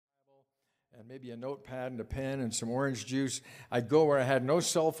and maybe a notepad and a pen and some orange juice. I'd go where I had no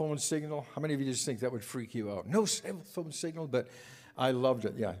cell phone signal. How many of you just think that would freak you out? No cell phone signal, but I loved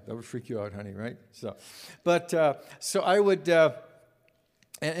it. Yeah, that would freak you out, honey, right? So I would,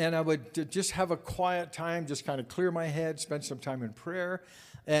 and I would just have a quiet time, just kind of clear my head, spend some time in prayer,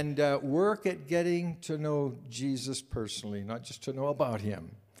 and work at getting to know Jesus personally, not just to know about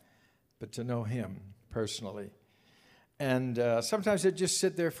him, but to know him personally. And sometimes I'd just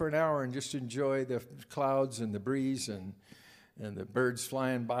sit there for an hour and just enjoy the clouds and the breeze and the birds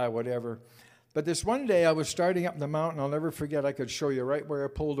flying by, whatever. But this one day I was starting up the mountain. I'll never forget. I could show you right where I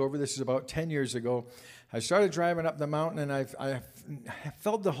pulled over. This is about 10 years ago. I started driving up the mountain, and I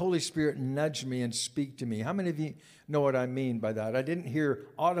felt the Holy Spirit nudge me and speak to me. How many of you know what I mean by that? I didn't hear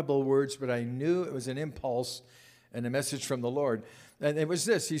audible words, but I knew it was an impulse and a message from the Lord. And it was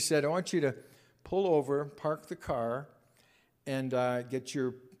this. He said, I want you to pull over, park the car, and get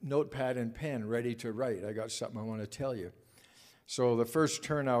your notepad and pen ready to write. I got something I want to tell you. So the first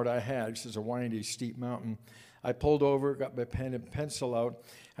turnout I had, this is a windy, steep mountain, I pulled over, got my pen and pencil out,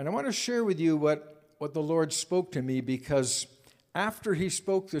 and I want to share with you what the Lord spoke to me, because after he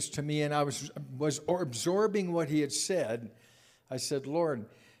spoke this to me and I was absorbing what he had said, I said, Lord,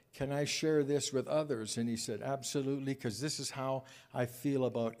 can I share this with others? And he said, absolutely, because this is how I feel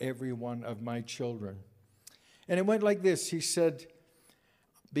about every one of my children. And it went like this. He said,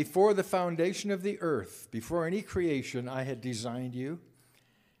 before the foundation of the earth, before any creation, I had designed you.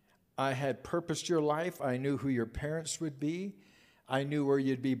 I had purposed your life. I knew who your parents would be. I knew where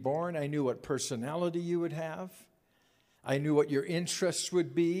you'd be born. I knew what personality you would have. I knew what your interests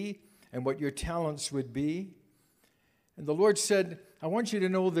would be and what your talents would be. And the Lord said, I want you to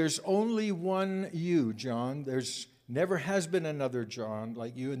know there's only one you, John. There's never has been another John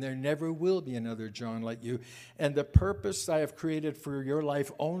like you, and there never will be another John like you. And the purpose I have created for your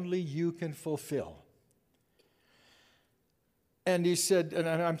life, only you can fulfill. And he said, and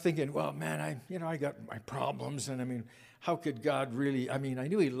I'm thinking, well, man, I got my problems, and I mean, how could God really? I mean, I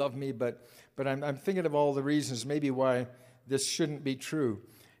knew he loved me, but I'm thinking of all the reasons maybe why this shouldn't be true.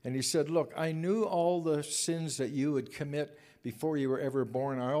 And he said, look, I knew all the sins that you would commit before you were ever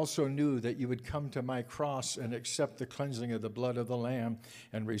born. I also knew that you would come to my cross and accept the cleansing of the blood of the Lamb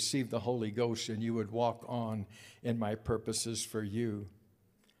and receive the Holy Ghost, and you would walk on in my purposes for you.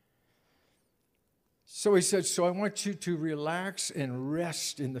 So he said, so I want you to relax and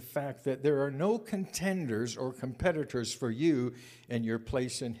rest in the fact that there are no contenders or competitors for you and your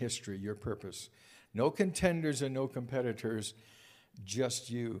place in history, your purpose. No contenders and no competitors, just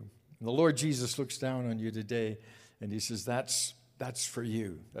you. And the Lord Jesus looks down on you today, and he says, that's for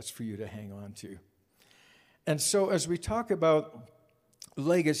you. That's for you to hang on to. And so as we talk about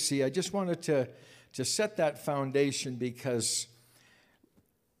legacy, I just wanted to set that foundation, because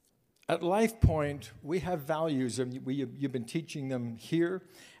at Life Point, we have values, and you've been teaching them here,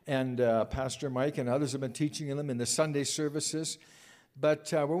 and Pastor Mike and others have been teaching them in the Sunday services.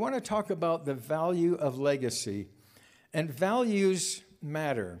 But we want to talk about the value of legacy. And values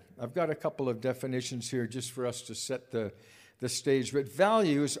matter. I've got a couple of definitions here just for us to set the stage. But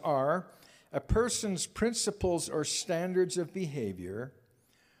values are a person's principles or standards of behavior,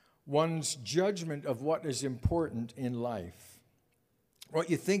 one's judgment of what is important in life. What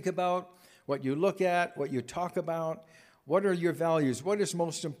you think about, what you look at, what you talk about, what are your values? What is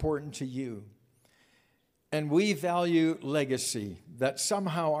most important to you? And we value legacy, that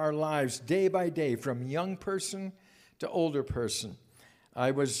somehow our lives, day by day, from young person to older person.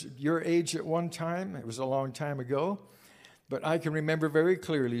 I was your age at one time. It was a long time ago. But I can remember very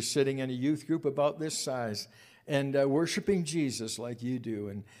clearly sitting in a youth group about this size and worshiping Jesus like you do,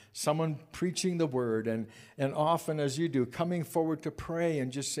 and someone preaching the word, and often as you do, coming forward to pray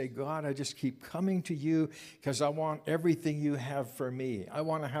and just say, God, I just keep coming to you because I want everything you have for me. I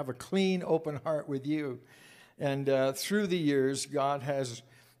want to have a clean, open heart with you. And through the years, God has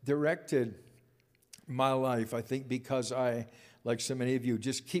directed my life, I think, because I, like so many of you,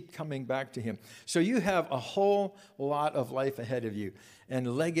 just keep coming back to him. So you have a whole lot of life ahead of you.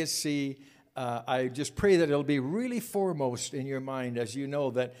 And legacy, I just pray that it'll be really foremost in your mind, as you know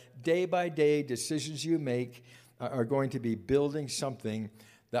that day by day decisions you make are going to be building something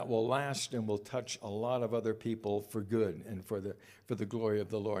that will last and will touch a lot of other people for good and for the glory of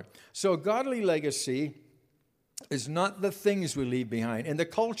the Lord. So godly legacy is not the things we leave behind. In the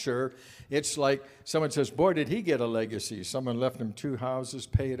culture, it's like someone says, boy, did he get a legacy. Someone left him 2 houses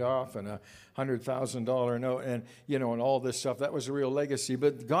paid off and a $100,000 note and, and all this stuff. That was a real legacy.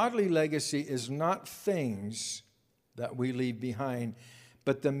 But godly legacy is not things that we leave behind,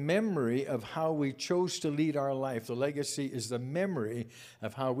 but the memory of how we chose to lead our life. The legacy is the memory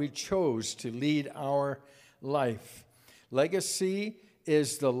of how we chose to lead our life. Legacy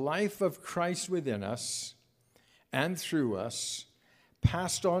is the life of Christ within us and through us,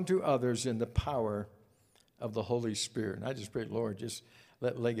 passed on to others in the power of the Holy Spirit. And I just pray, Lord, just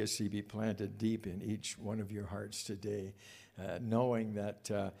let legacy be planted deep in each one of your hearts today, knowing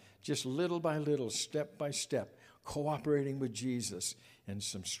that just little by little, step by step, cooperating with Jesus, and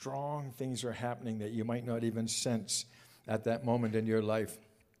some strong things are happening that you might not even sense at that moment in your life.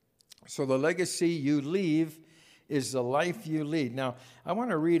 So the legacy you leave is the life you lead. Now, I want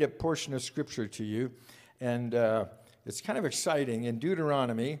to read a portion of Scripture to you, and it's kind of exciting. In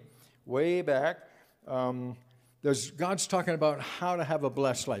Deuteronomy, way back, God's talking about how to have a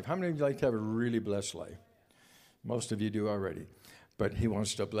blessed life. How many of you like to have a really blessed life? Most of you do already, but he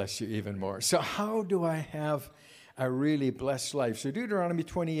wants to bless you even more. So how do I have a really blessed life? So Deuteronomy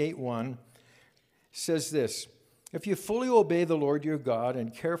 28:1 says this: if you fully obey the Lord your God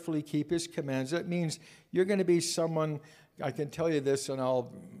and carefully keep his commands, that means you're going to be someone, I can tell you this, and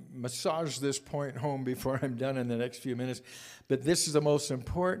I'll massage this point home before I'm done in the next few minutes, but this is the most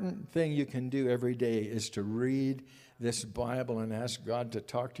important thing you can do every day, is to read this Bible and ask God to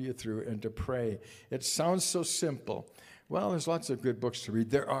talk to you through it and to pray. It sounds so simple. Well, there's lots of good books to read.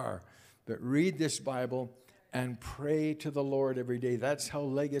 There are. But read this Bible and pray to the Lord every day. That's how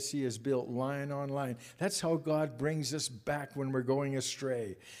legacy is built, line on line. That's how God brings us back when we're going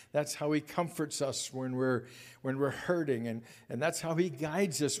astray. That's how he comforts us when we're hurting. And that's how he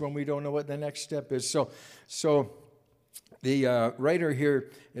guides us when we don't know what the next step is. So the writer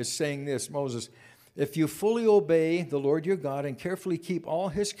here is saying this, Moses: if you fully obey the Lord your God and carefully keep all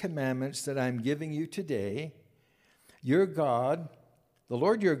his commandments that I'm giving you today, your God, the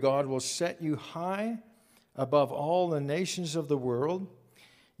Lord your God, will set you high above all the nations of the world.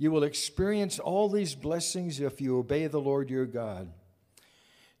 You will experience all these blessings if you obey the Lord your God.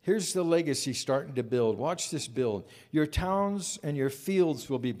 Here's the legacy starting to build. Watch this build. Your towns and your fields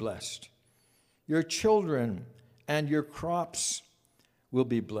will be blessed. Your children and your crops will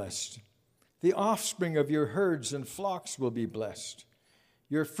be blessed. The offspring of your herds and flocks will be blessed.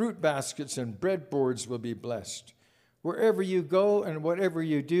 Your fruit baskets and breadboards will be blessed. Wherever you go and whatever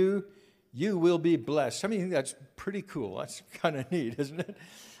you do, you will be blessed. I mean, that's pretty cool. That's kind of neat, isn't it?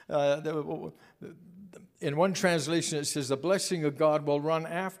 In one translation, it says, the blessing of God will run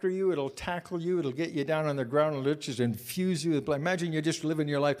after you. It'll tackle you. It'll get you down on the ground and it'll just infuse you with blessing. Imagine you're just living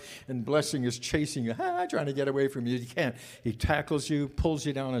your life and blessing is chasing you, trying to get away from you. You can't. He tackles you, pulls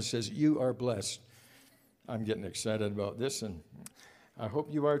you down and says, you are blessed. I'm getting excited about this, and I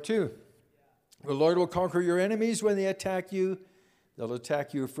hope you are too. The Lord will conquer your enemies when they attack you. They'll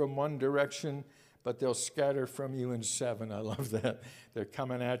attack you from one direction, but they'll scatter from you in seven. I love that. They're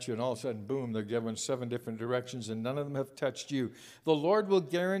coming at you, and all of a sudden, boom, they're going 7 different directions, and none of them have touched you. The Lord will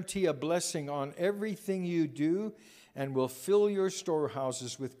guarantee a blessing on everything you do and will fill your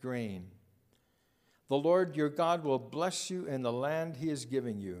storehouses with grain. The Lord your God will bless you in the land he is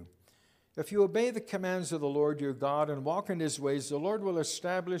giving you. If you obey the commands of the Lord your God and walk in his ways, the Lord will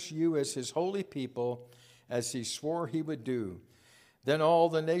establish you as his holy people, as he swore he would do. Then all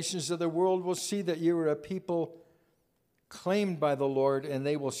the nations of the world will see that you are a people claimed by the Lord, and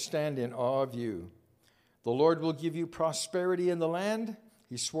they will stand in awe of you. The Lord will give you prosperity in the land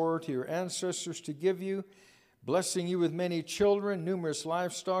he swore to your ancestors to give you, blessing you with many children, numerous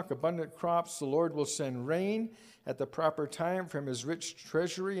livestock, abundant crops. The Lord will send rain at the proper time from his rich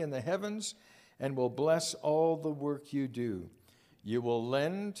treasury in the heavens, and will bless all the work you do. You will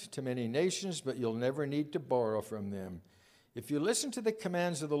lend to many nations, but you'll never need to borrow from them. If you listen to the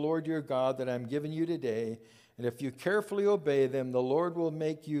commands of the Lord your God that I'm giving you today, and if you carefully obey them, the Lord will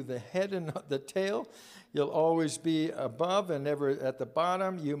make you the head and not the tail. You'll always be above and never at the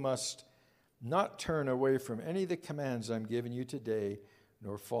bottom. You must not turn away from any of the commands I'm giving you today,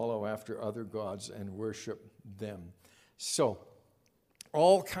 nor follow after other gods and worship them. So,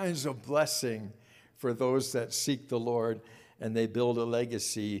 all kinds of blessing for those that seek the Lord, and they build a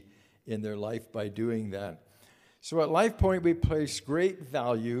legacy in their life by doing that. So at LifePoint, we place great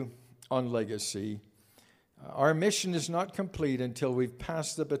value on legacy. Our mission is not complete until we've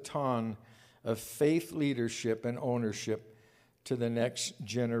passed the baton of faith, leadership, and ownership to the next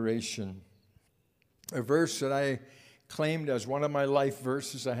generation. A verse that I claimed as one of my life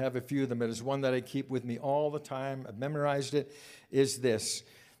verses, I have a few of them, but it's one that I keep with me all the time. I've memorized it, is this.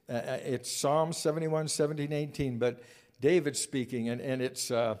 It's Psalm 71, 17, 18, but David speaking, and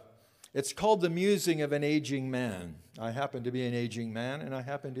it's called The Musing of an Aging Man. I happen to be an aging man, and I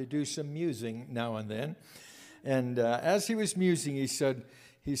happen to do some musing now and then. And as he was musing, he said,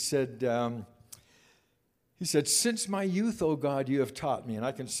 since my youth, O God, you have taught me, and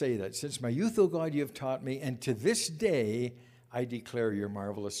I can say that, since my youth, O God, you have taught me, and to this day I declare your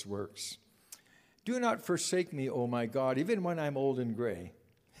marvelous works. Do not forsake me, O my God, even when I'm old and gray.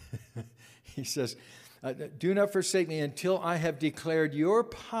 He says, do not forsake me until I have declared your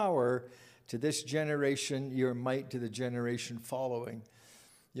power to this generation, your might to the generation following.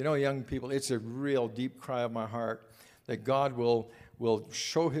 You know, young people, it's a real deep cry of my heart that God will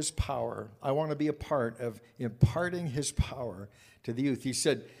show his power. I want to be a part of imparting his power to the youth. He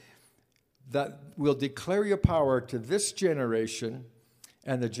said that we'll declare your power to this generation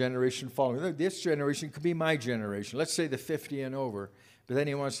and the generation following. This generation could be my generation. Let's say the 50 and over. But then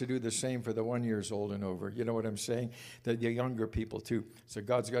he wants to do the same for the 1 year old and over. You know what I'm saying? The younger people too. So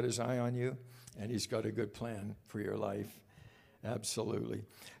God's got his eye on you, and he's got a good plan for your life. Absolutely.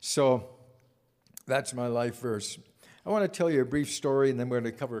 So that's my life verse. I want to tell you a brief story, and then we're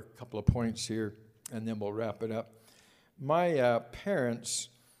going to cover a couple of points here, and then we'll wrap it up. My parents,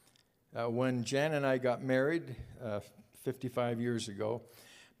 when Jan and I got married 55 years ago,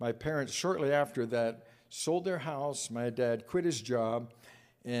 my parents, shortly after that, sold their house. My dad quit his job,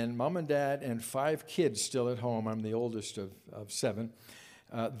 and Mom and Dad and 5 kids still at home. I'm the oldest of 7.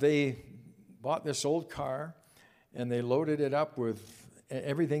 They bought this old car, and they loaded it up with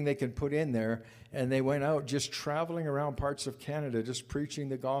everything they could put in there, and they went out just traveling around parts of Canada, just preaching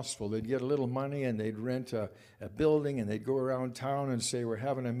the gospel. They'd get a little money, and they'd rent a building, and they'd go around town and say, we're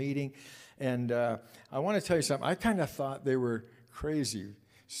having a meeting. And I want to tell you something. I kind of thought they were crazy.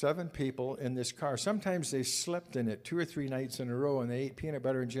 7 people in this car. Sometimes they slept in it 2 or 3 nights in a row, and they ate peanut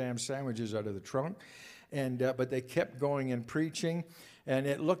butter and jam sandwiches out of the trunk. And but they kept going and preaching, and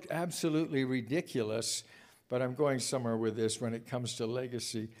it looked absolutely ridiculous. But I'm going somewhere with this when it comes to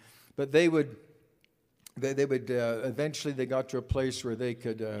legacy. But they would eventually they got to a place where they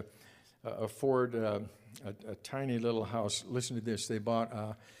could afford a tiny little house. Listen to this. They bought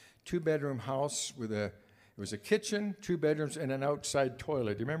a 2-bedroom house with it was a kitchen, 2 bedrooms, and an outside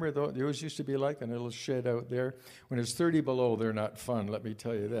toilet. Do you remember those used to be like a little shed out there? When it's 30 below, they're not fun, let me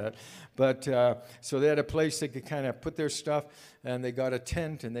tell you that. But so they had a place they could kind of put their stuff, and they got a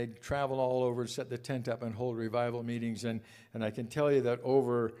tent, and they'd travel all over, set the tent up, and hold revival meetings. And I can tell you that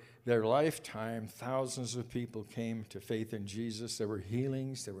over their lifetime, thousands of people came to faith in Jesus. There were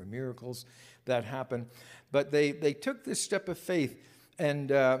healings, there were miracles that happened. But they took this step of faith, and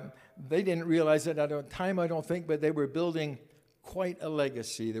they didn't realize it at the time, I don't think, but they were building quite a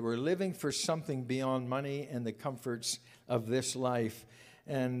legacy. They were living for something beyond money and the comforts of this life.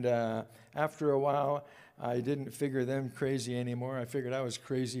 And after a while, I didn't figure them crazy anymore. I figured I was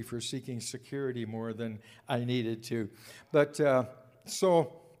crazy for seeking security more than I needed to. But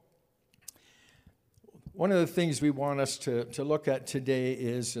so one of the things we want us to look at today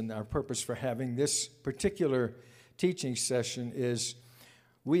is, and our purpose for having this particular teaching session is,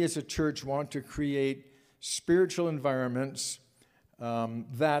 we as a church want to create spiritual environments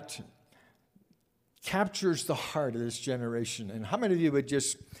that captures the heart of this generation. And how many of you would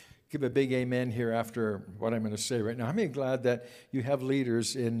just give a big amen here after what I'm going to say right now? How many are glad that you have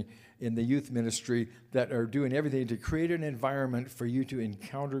leaders in the youth ministry that are doing everything to create an environment for you to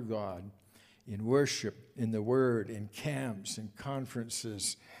encounter God in worship, in the Word, in camps, in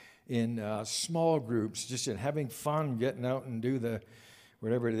conferences, in small groups, just in having fun, getting out and do the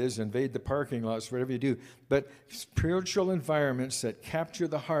whatever it is, invade the parking lots, whatever you do. But spiritual environments that capture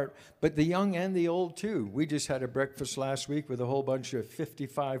the heart, but the young and the old too. We just had a breakfast last week with a whole bunch of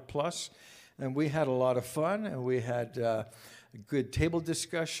 55 plus, and we had a lot of fun, and we had a good table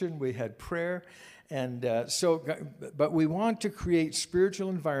discussion, we had prayer, and but we want to create spiritual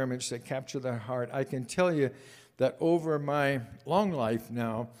environments that capture the heart. I can tell you that over my long life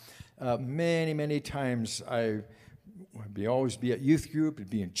now, many, many times I'd always be at youth group, it'd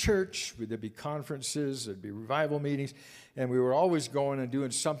be in church, there'd be conferences, there'd be revival meetings, and we were always going and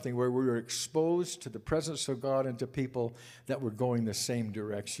doing something where we were exposed to the presence of God and to people that were going the same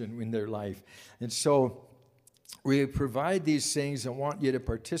direction in their life. And so we provide these things and want you to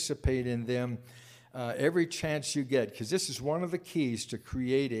participate in them every chance you get, because this is one of the keys to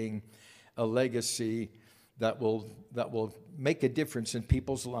creating a legacy that will make a difference in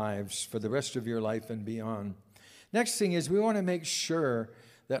people's lives for the rest of your life and beyond. Next thing is we want to make sure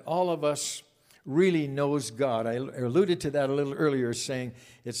that all of us really knows God. I alluded to that a little earlier, saying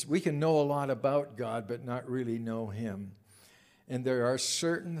we can know a lot about God, but not really know Him. And there are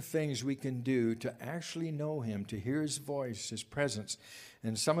certain things we can do to actually know Him, to hear His voice, His presence.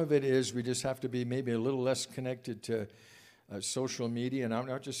 And some of it is we just have to be maybe a little less connected to social media, and I'm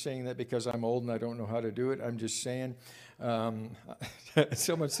not just saying that because I'm old and I don't know how to do it. I'm just saying,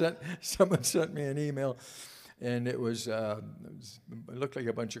 someone sent me an email, and it looked like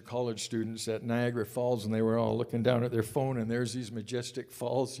a bunch of college students at Niagara Falls, and they were all looking down at their phone, and there's these majestic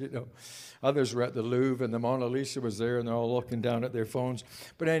falls, you know. Others were at the Louvre, and the Mona Lisa was there, and they're all looking down at their phones.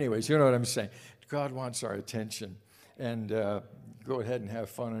 But anyways, you know what I'm saying. God wants our attention, and go ahead and have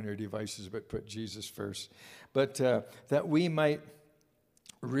fun on your devices, but put Jesus first. But that we might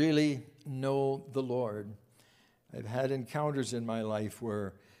really know the Lord. I've had encounters in my life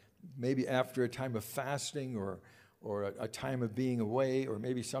where maybe after a time of fasting or a time of being away, or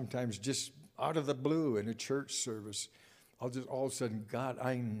maybe sometimes just out of the blue in a church service, I'll just all of a sudden, God,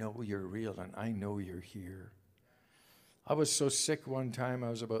 I know you're real and I know you're here. I was so sick one time. I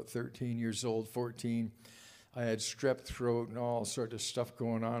was about 13 years old, 14. I had strep throat and all sorts of stuff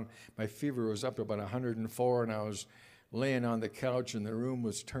going on. My fever was up to about 104, and I was laying on the couch, and the room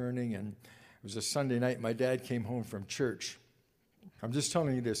was turning, and it was a Sunday night. My dad came home from church. I'm just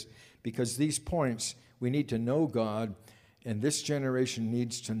telling you this because these points, we need to know God, and this generation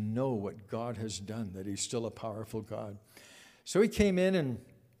needs to know what God has done, that he's still a powerful God. So he came in, and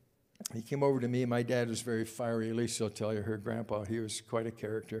he came over to me. My dad was very fiery. At least he'll tell you, her grandpa, he was quite a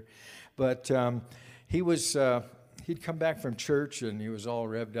character. But he'd come back from church, and he was all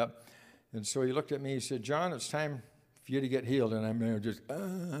revved up. And so he looked at me. He said, John, it's time for you to get healed. And I'm there just,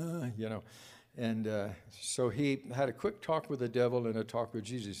 you know. And so he had a quick talk with the devil and a talk with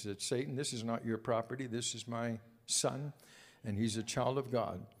Jesus. He said, Satan, this is not your property. This is my son, and he's a child of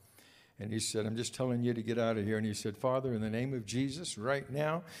God. And he said, I'm just telling you to get out of here. And he said, Father, in the name of Jesus, right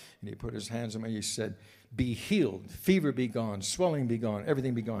now. And he put his hands on me. He said, be healed. Fever be gone. Swelling be gone.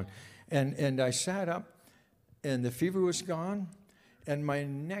 Everything be gone. And I sat up, and the fever was gone. And my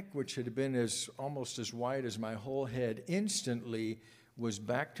neck, which had been almost as wide as my whole head, instantly was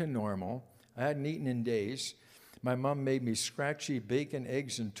back to normal. I hadn't eaten in days. My mom made me scratchy bacon,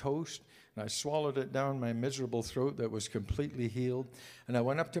 eggs, and toast. And I swallowed it down my miserable throat that was completely healed. And I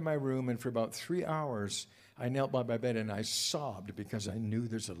went up to my room, and for about 3 hours, I knelt by my bed, and I sobbed because I knew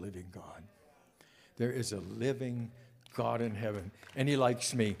there's a living God. There is a living God in heaven, and he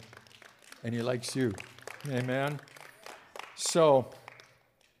likes me, and he likes you. Amen? So,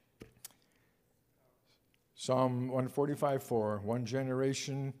 Psalm 145:4, one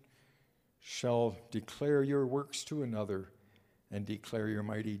generation shall declare your works to another, and declare your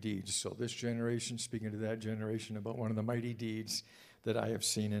mighty deeds. So this generation, speaking to that generation about one of the mighty deeds that I have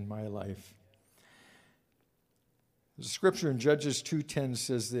seen in my life. The scripture in Judges 2:10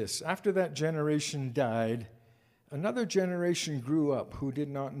 says this, after that generation died, another generation grew up who did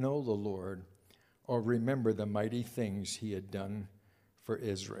not know the Lord or remember the mighty things he had done for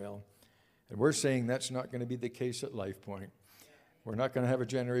Israel. And we're saying that's not going to be the case at LifePoint. We're not going to have a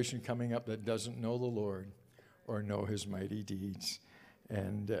generation coming up that doesn't know the Lord or know his mighty deeds.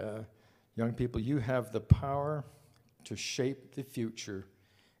 And young people, you have the power to shape the future.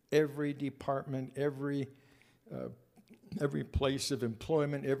 Every department, every place of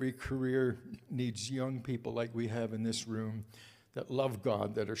employment, every career needs young people like we have in this room that love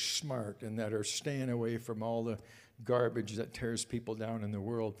God, that are smart, and that are staying away from all the garbage that tears people down in the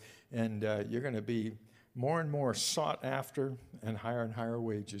world. And you're going to be more and more sought after, and higher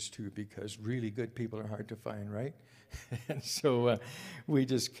wages too, because really good people are hard to find, right? And so we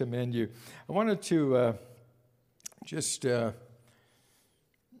just commend you. I wanted to just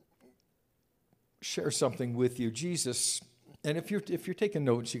share something with you. Jesus, and if you're taking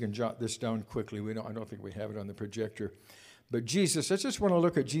notes, you can jot this down quickly. I don't think we have it on the projector. But Jesus, I just want to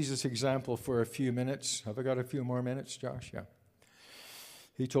look at Jesus' example for a few minutes. Have I got a few more minutes, Josh? Yeah.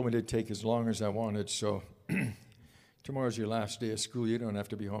 He told me to take as long as I wanted, so tomorrow's your last day of school. You don't have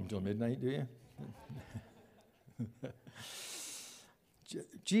to be home till midnight, do you?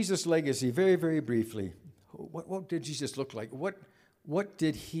 Jesus' legacy, very, very briefly. What did Jesus look like? How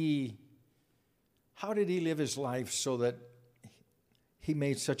did he live his life so that he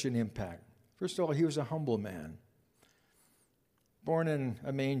made such an impact? First of all, he was a humble man, born in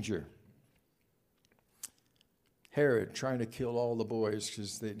a manger. Herod trying to kill all the boys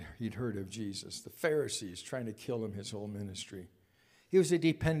because he'd heard of Jesus. The Pharisees trying to kill him his whole ministry. He was a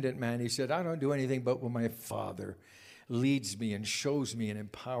dependent man. He said, I don't do anything but what my Father leads me and shows me and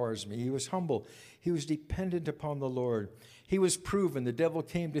empowers me. He was humble. He was dependent upon the Lord. He was proven. The devil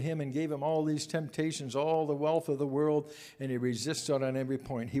came to him and gave him all these temptations, all the wealth of the world, and he resisted on every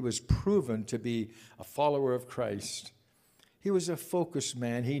point. He was proven to be a follower of Christ. He was a focused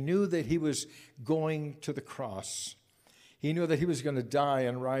man. He knew that he was going to the cross. He knew that he was going to die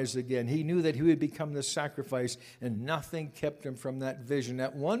and rise again. He knew that he would become the sacrifice, and nothing kept him from that vision.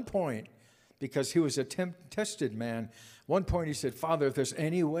 At one point, because he was a tested man, one point he said, Father, if there's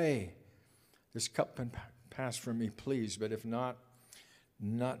any way this cup can pass from me, please, but if not,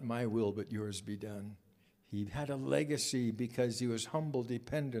 not my will, but yours be done. He had a legacy because he was humble,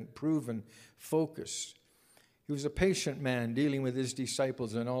 dependent, proven, focused. He was a patient man dealing with his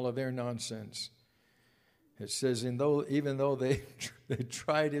disciples and all of their nonsense. It says, even though they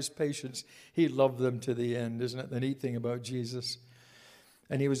tried his patience, he loved them to the end. Isn't that the neat thing about Jesus?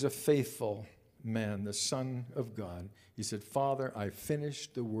 And he was a faithful man, the Son of God. He said, Father, I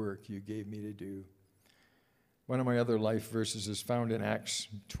finished the work you gave me to do. One of my other life verses is found in Acts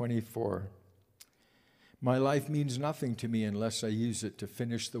 24. My life means nothing to me unless I use it to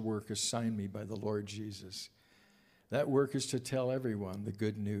finish the work assigned me by the Lord Jesus. That work is to tell everyone the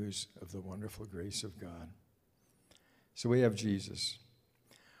good news of the wonderful grace of God. So we have Jesus.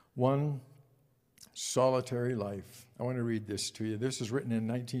 One solitary life. I want to read this to you. This is written in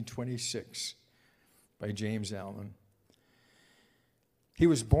 1926 by James Allen. He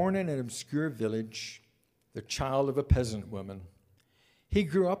was born in an obscure village, the child of a peasant woman. He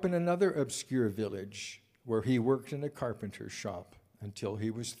grew up in another obscure village where he worked in a carpenter's shop until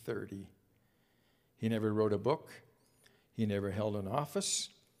he was 30. He never wrote a book. He never held an office.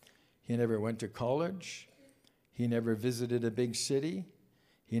 He never went to college. He never visited a big city.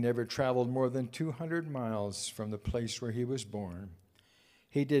 He never traveled more than 200 miles from the place where he was born.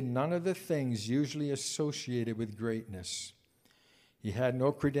 He did none of the things usually associated with greatness. He had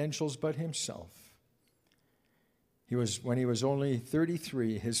no credentials but himself. When he was only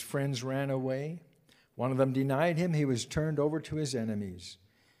 33, his friends ran away. One of them denied him. He was turned over to his enemies.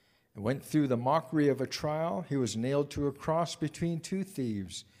 And went through the mockery of a trial. He was nailed to a cross between two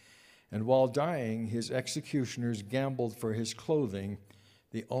thieves. And while dying, his executioners gambled for his clothing,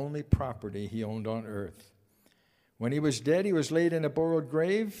 the only property he owned on earth. When he was dead, he was laid in a borrowed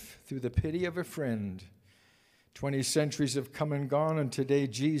grave through the pity of a friend. 20 centuries have come and gone, and today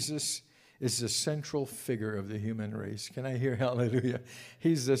Jesus is the central figure of the human race. Can I hear hallelujah?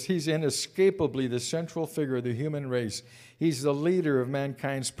 He's inescapably the central figure of the human race. He's the leader of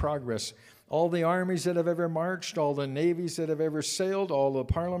mankind's progress. All the armies that have ever marched, all the navies that have ever sailed, all the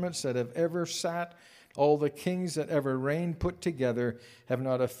parliaments that have ever sat, all the kings that ever reigned put together have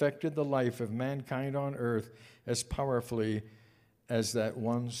not affected the life of mankind on earth as powerfully as that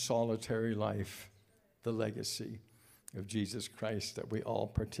one solitary life, the legacy of Jesus Christ that we all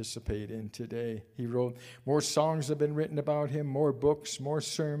participate in today. He wrote, more songs have been written about him, more books, more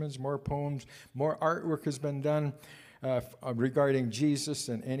sermons, more poems, more artwork has been done regarding Jesus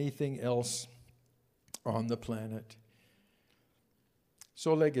than anything else on the planet.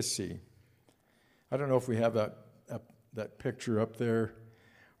 So legacy. I don't know if we have that picture up there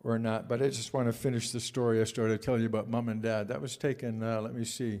or not, but I just want to finish the story I started telling you about Mom and Dad. That was taken,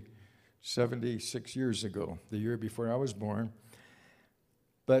 76 years ago, the year before I was born.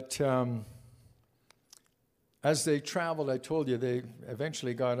 But as they traveled, I told you, they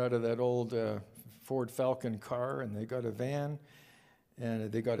eventually got out of that old Ford Falcon car, and they got a van,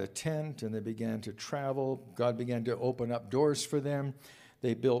 and they got a tent, and they began to travel. God began to open up doors for them.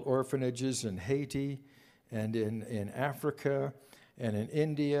 They built orphanages in Haiti and in Africa and in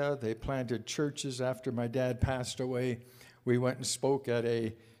India. They planted churches after my dad passed away. We went and spoke at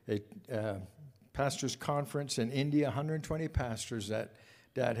a pastors' conference in India, 120 pastors that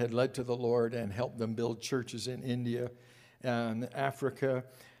Dad had led to the Lord and helped them build churches in India and Africa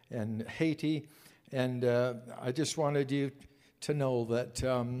and Haiti. And I just wanted you to know that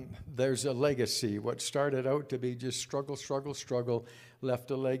there's a legacy. What started out to be just struggle,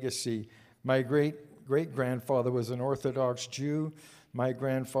 left a legacy. My great-grandfather was an Orthodox Jew. My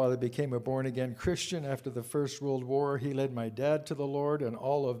grandfather became a born-again Christian after the First World War. He led my dad to the Lord and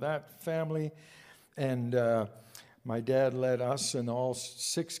all of that family. And my dad led us and all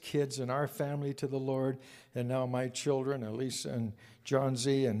 6 kids in our family to the Lord. And now my children, Elisa and John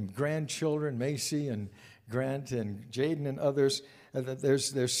Z, and grandchildren, Macy and Grant and Jaden and others.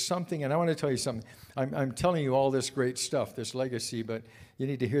 There's something, and I want to tell you something. I'm telling you all this great stuff, this legacy, but you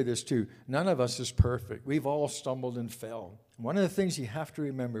need to hear this too. None of us is perfect. We've all stumbled and fell. One of the things you have to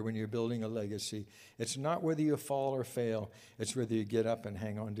remember when you're building a legacy, it's not whether you fall or fail, it's whether you get up and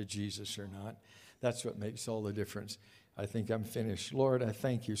hang on to Jesus or not. That's what makes all the difference. I think I'm finished. Lord, I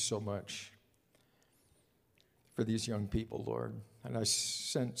thank you so much for these young people, Lord. And I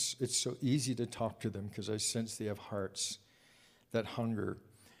sense it's so easy to talk to them because I sense they have hearts that hunger.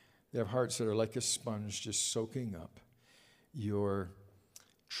 They have hearts that are like a sponge just soaking up your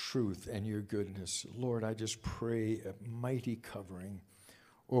truth and your goodness. Lord, I just pray a mighty covering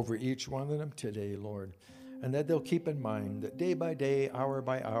over each one of them today, Lord, and that they'll keep in mind that day by day, hour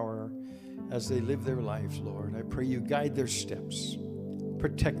by hour, as they live their life, Lord, I pray you guide their steps.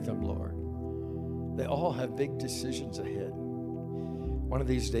 Protect them, Lord. They all have big decisions ahead. One of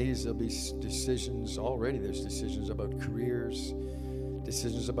these days, there'll be decisions, already there's decisions about careers,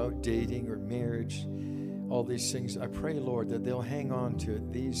 decisions about dating or marriage, all these things. I pray, Lord, that they'll hang on to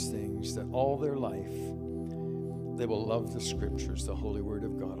these things, that all their life, they will love the Scriptures, the Holy Word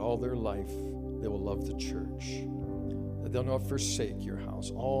of God. All their life, they will love the church. That they'll not forsake your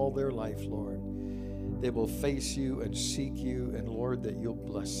house. All their life, Lord, they will face you and seek you, and Lord, that you'll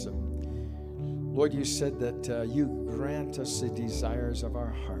bless them. Lord, you said that you grant us the desires of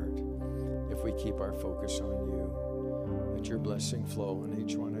our heart if we keep our focus on you. Let your blessing flow on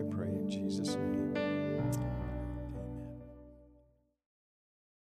each one, I pray in Jesus' name.